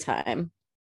 Every time.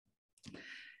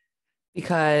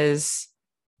 Because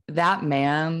that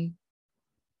man,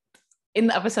 in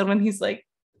the episode when he's like,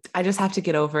 I just have to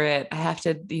get over it. I have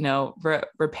to,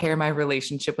 repair my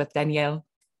relationship with Danielle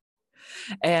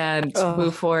and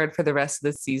move forward for the rest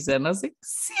of the season. I was like,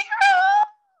 Cyril!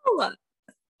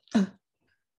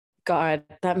 God,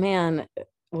 that man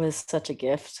was such a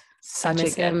gift. I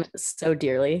miss him so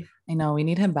dearly. I know, we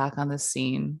need him back on the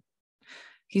scene.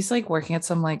 He's like working at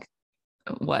some like,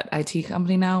 what, IT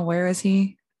company now? Where is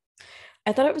he?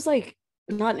 I thought it was like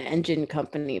not an engine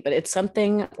company, but it's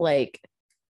something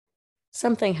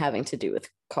having to do with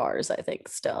cars, I think,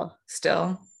 still.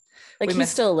 Like, he's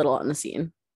still a little on the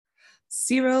scene.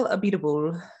 Cyril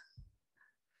Abiteboul.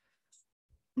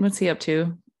 What's he up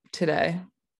to today?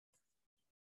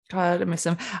 God, I miss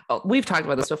him. Oh, we've talked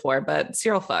about this before, but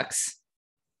Cyril fucks.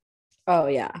 Oh,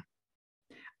 yeah.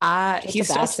 He's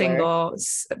still single.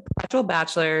 Perpetual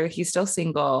bachelor. He's still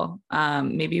single.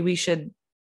 Maybe we should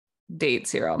date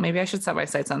Cyril. Maybe I should set my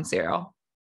sights on Cyril.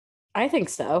 I think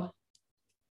so.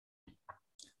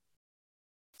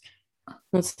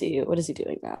 Let's see. What is he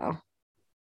doing now?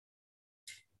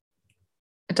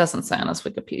 It doesn't say on his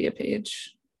Wikipedia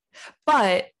page.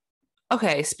 But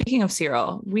okay, speaking of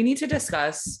Cyril, we need to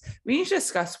discuss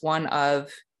one of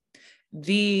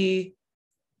the,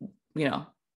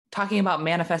 talking about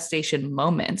manifestation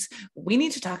moments. We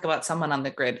need to talk about someone on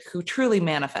the grid who truly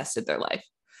manifested their life,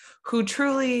 who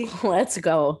truly let's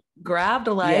go grabbed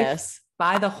a life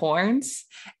by the horns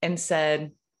and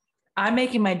said, I'm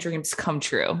making my dreams come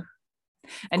true.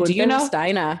 And Gunther do you know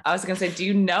Steiner? I was gonna say, do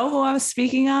you know who I'm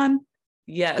speaking on?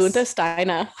 Yes, Gunther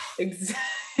Steiner.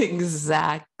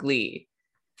 Exactly.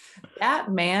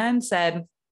 That man said,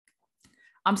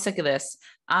 I'm sick of this.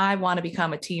 I want to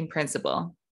become a team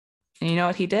principal. And you know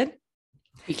what he did?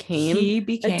 He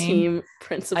became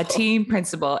a team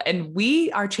principal. And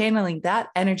we are channeling that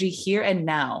energy here and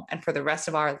now and for the rest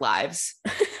of our lives.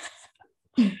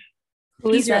 Who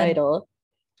is your idol?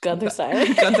 Gunther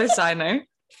Steiner. Gunther Steiner.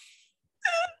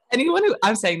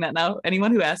 I'm saying that now.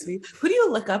 Anyone who asks me, who do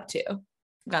you look up to?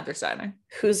 Gunther Steiner.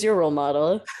 Who's your role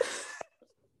model?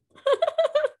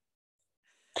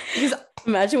 Because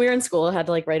imagine we were in school and had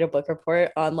to like write a book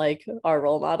report on like our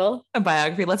role model. A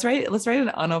biography. Let's write an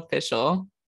unofficial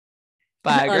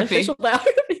biography.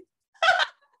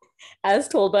 As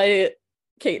told by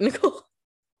Kate Nicole.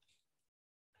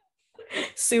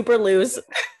 Super loose,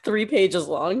 3 pages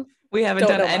long. We haven't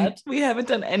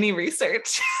done any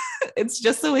research. It's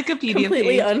just the Wikipedia page.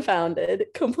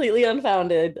 Completely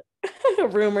unfounded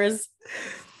rumors,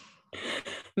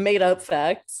 made up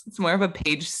facts. It's more of a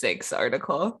page 6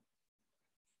 article.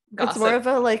 Gossip. It's more of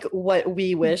a like what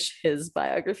we wish his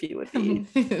biography would be.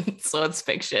 So it's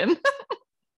fiction.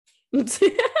 Let's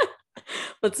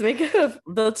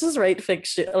just write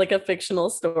fiction, like a fictional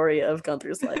story of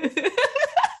Gunther's life.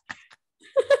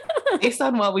 Based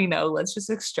on what we know, let's just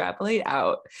extrapolate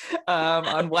out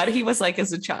on what he was like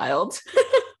as a child.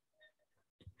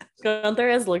 Gunther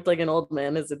has looked like an old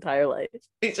man his entire life.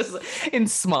 He's just in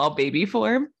small baby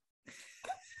form.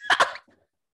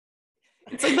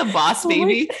 It's like the Boss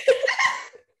Baby.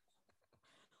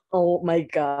 Oh my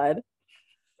God.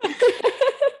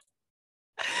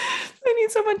 I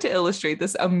need someone to illustrate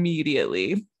this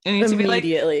immediately. It needs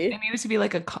Immediately. to be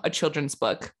like a children's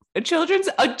book. A children's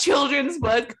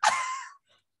book.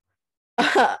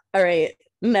 All right.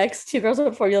 Next, Two Girls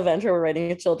on Formula Venture. We're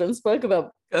writing a children's book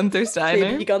about Gunther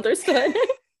Steiner. baby Gunther Steiner.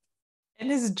 And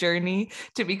his journey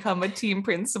to become a team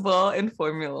principal in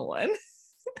Formula One.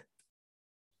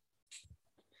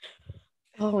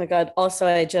 Oh my God. Also,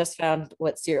 I just found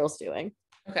what Cyril's doing.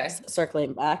 Okay.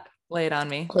 Circling back. Lay it on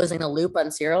me. Closing the loop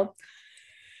on Cyril.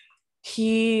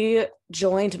 He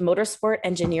joined motorsport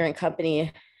engineering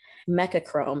company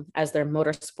Mechachrome as their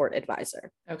motorsport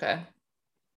advisor. Okay.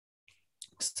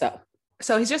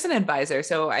 So he's just an advisor.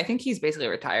 So I think he's basically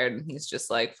retired and he's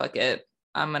just like, fuck it.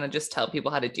 I'm going to just tell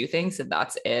people how to do things and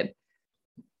that's it.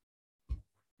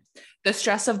 The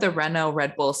stress of the Renault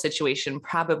Red Bull situation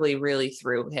probably really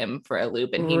threw him for a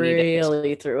loop, and he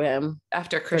really threw him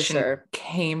after Christian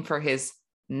came for his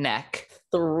neck.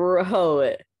 Throw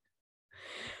it.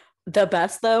 The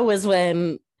best though was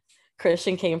when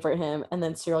Christian came for him, and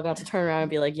then Cyril got to turn around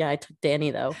and be like, "Yeah, I took Danny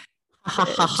though." Ha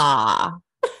ha ha.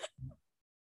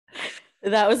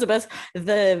 That was the best.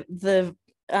 The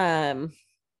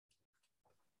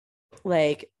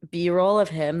like B-roll of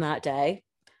him that day,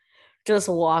 just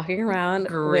walking around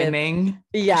grinning,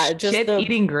 just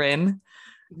eating grin,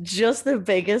 just the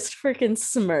biggest freaking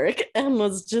smirk, and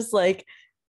was just like,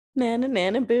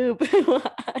 nana boob.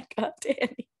 I got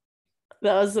Danny.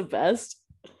 That was the best.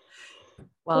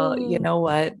 Well, you know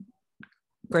what,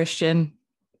 Christian,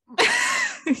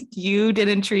 you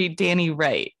didn't treat Danny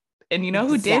right, and you know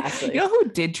who did? You know who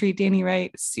did treat Danny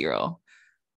right? Cyril.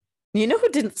 You know who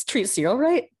didn't treat Cyril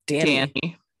right?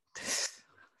 Danny.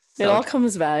 It all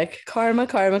comes back.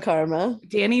 Karma.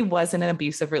 Danny was in an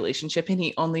abusive relationship and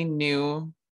he only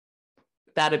knew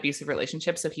that abusive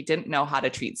relationship. So he didn't know how to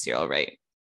treat Cyril right.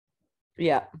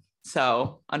 Yeah.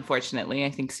 So unfortunately,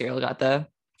 I think Cyril got the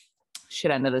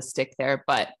shit end of the stick there.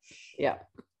 But yeah,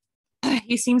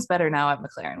 he seems better now at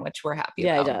McLaren, which we're happy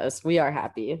about. Yeah, he does. We are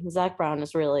happy. Zach Brown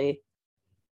is really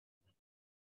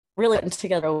putting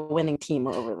together a winning team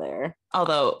over there.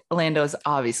 Although Lando's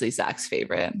obviously Zach's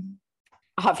favorite.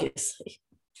 Obviously.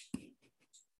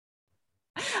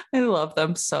 I love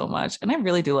them so much. And I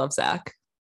really do love Zach.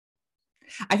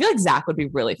 I feel like Zach would be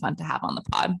really fun to have on the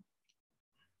pod.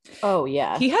 Oh,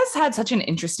 yeah. He has had such an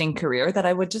interesting career that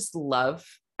I would just love.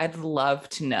 I'd love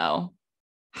to know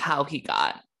how he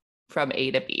got from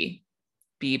A to B,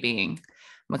 B being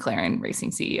McLaren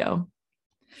Racing CEO,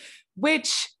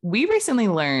 which we recently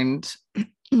learned.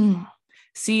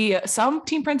 See, some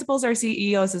team principals are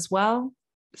CEOs as well.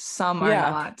 Some are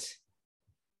not.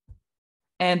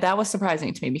 And that was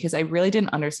surprising to me because I really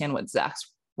didn't understand what Zach's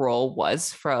role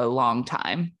was for a long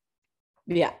time.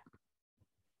 Yeah.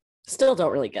 Still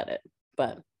don't really get it,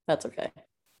 but that's okay.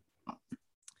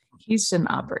 He's in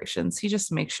operations. He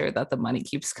just makes sure that the money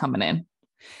keeps coming in.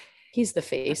 He's the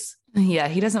face. Yeah,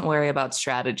 he doesn't worry about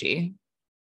strategy.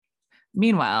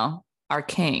 Meanwhile, our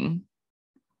king,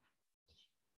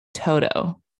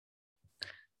 Toto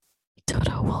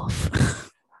Wolff.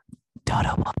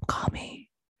 Toto Wolff, call me.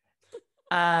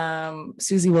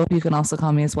 Susie Wolff, you can also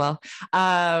call me as well.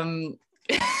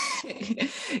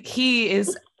 He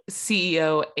is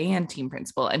CEO and team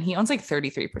principal, and he owns like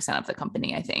 33% of the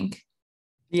company, I think.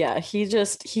 Yeah, he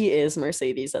is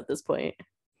Mercedes at this point.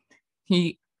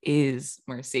 He is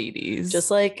Mercedes. Just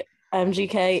like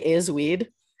MGK is weed,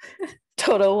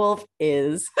 Toto Wolff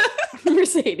is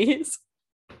Mercedes.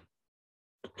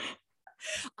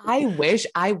 I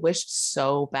wish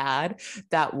so bad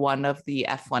that one of the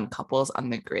F1 couples on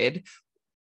the grid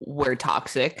were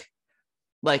toxic,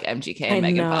 like MGK and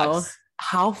Megan Fox.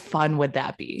 How fun would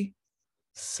that be?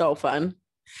 So fun.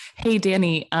 Hey,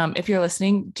 Danny, if you're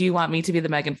listening, do you want me to be the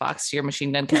Megan Fox to your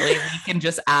Machine Gun Kelly? We can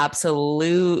just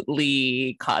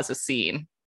absolutely cause a scene.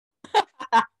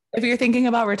 If you're thinking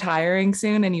about retiring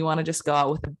soon and you want to just go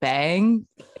out with a bang,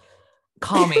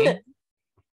 call me.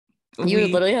 You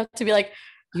would literally have to be like,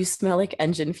 you smell like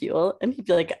engine fuel. And he'd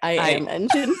be like, I am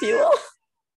engine fuel.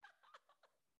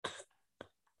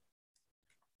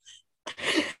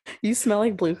 You smell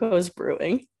like Blueco's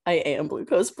Brewing. I am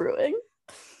Blueco's Brewing.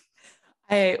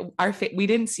 We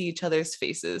didn't see each other's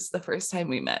faces the first time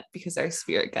we met because our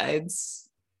spirit guides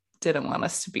didn't want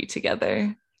us to be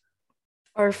together.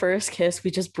 Our first kiss,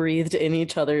 we just breathed in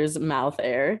each other's mouth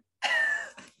air.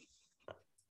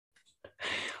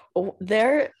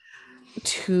 They're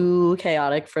too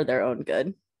chaotic for their own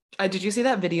good. Did you see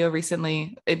that video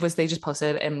recently? They just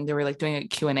posted and they were like doing a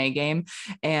Q&A game,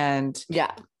 and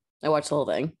I watched the whole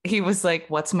thing. He was like,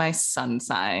 what's my sun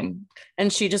sign?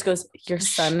 And she just goes, your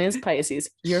sun is Pisces,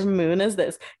 your moon is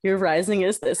this, your rising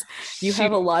is this. You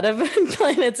have a lot of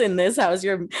planets in this house.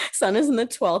 Your sun is in the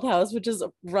 12th house, which is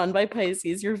run by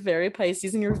Pisces. You're very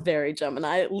Pisces and you're very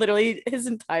Gemini. Literally his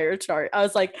entire chart. I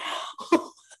was like,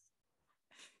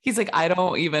 he's like, I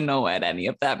don't even know what any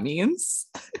of that means.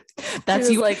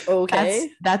 That's you. Like, okay.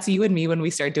 That's you and me when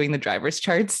we start doing the driver's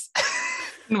charts.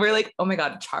 And we're like, oh my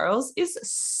God, Charles is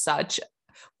such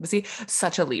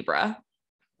a Libra.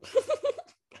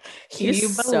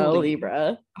 He's so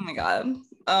Libra.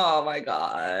 Oh my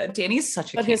God. Danny's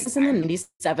such a But his is in the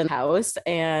 97th house,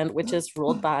 and which is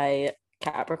ruled by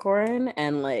Capricorn,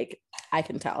 and like I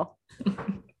can tell.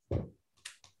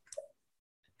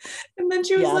 And then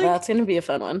she was like, that's gonna be a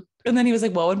fun one. And then he was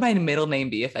like, what would my middle name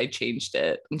be if I changed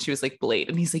it? And she was like, Blade.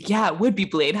 And he's like, yeah, it would be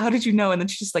Blade. How did you know? And then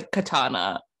she's just like,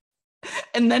 Katana.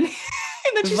 And then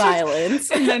she's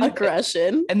violence, and then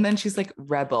aggression. And then she's like,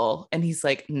 Rebel. And he's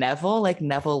like, Neville, like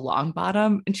Neville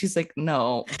Longbottom. And she's like,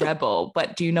 no, Rebel.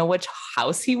 But do you know which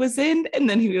house he was in? And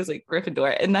then he was like,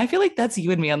 Gryffindor. And I feel like that's you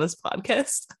and me on this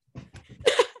podcast.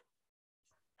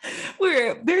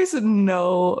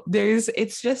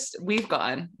 It's just, we're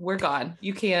gone.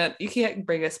 You can't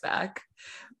bring us back.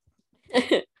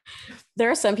 There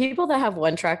are some people that have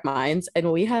 1-track minds,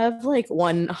 and we have like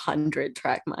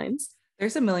 100-track minds.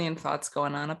 There's a million thoughts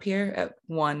going on up here at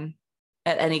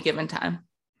any given time.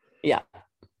 Yeah.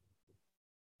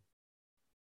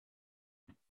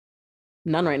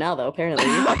 None right now, though, apparently.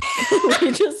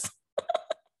 We just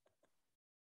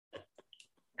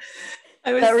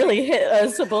that really hit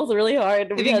us both really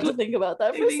hard. We had to think about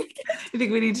that for a second. I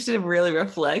think we need to really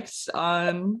reflect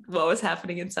on what was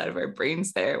happening inside of our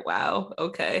brains there. Wow.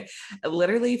 Okay.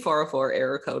 Literally 404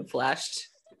 error code flashed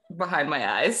behind my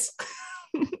eyes.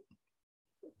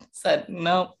 Said,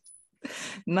 nope,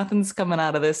 nothing's coming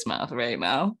out of this mouth right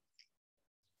now.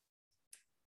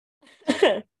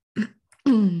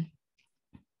 All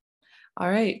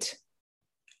right.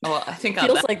 Well, I think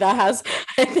feels like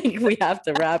I think we have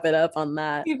to wrap it up on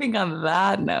that. I think on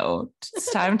that note,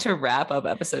 it's time to wrap up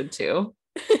episode 2.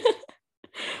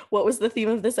 What was the theme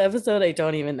of this episode? I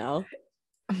don't even know.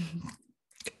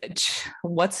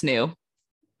 What's new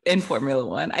in Formula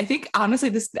One? I think honestly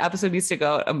this episode needs to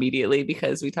go out immediately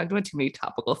because we talked about too many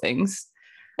topical things.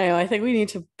 I know. I think we need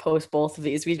to post both of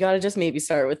these. We got to just maybe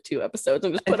start with 2 episodes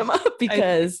and just put them up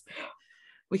because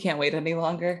we can't wait any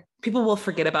longer. People will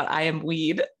forget about I Am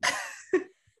Weed.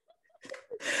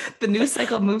 The news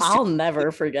cycle moves. I'll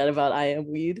never forget about I Am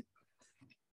Weed.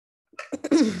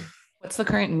 What's the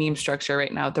current meme structure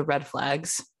right now? The red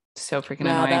flags. So freaking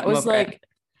annoying. That was like,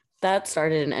 that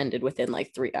started and ended within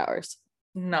like 3 hours.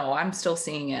 No, I'm still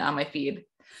seeing it on my feed.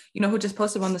 You know who just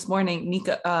posted one this morning?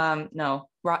 Nico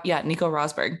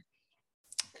Rosberg.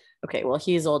 Okay, well,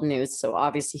 he's old news, so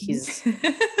obviously he's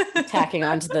tacking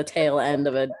onto the tail end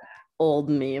of an old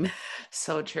meme.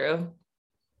 So true.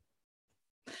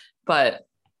 But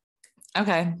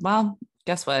okay, well,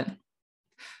 guess what?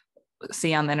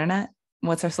 See you on the internet.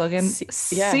 What's our slogan?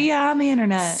 See ya on the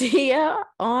internet. See ya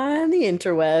on the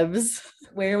interwebs.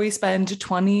 Where we spend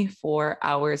 24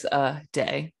 hours a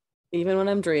day. Even when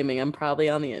I'm dreaming, I'm probably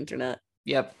on the internet.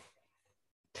 Yep.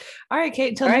 All right,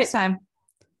 Kate, till next time.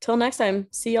 Till next time.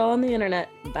 See y'all on the internet.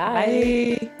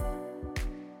 Bye. Bye.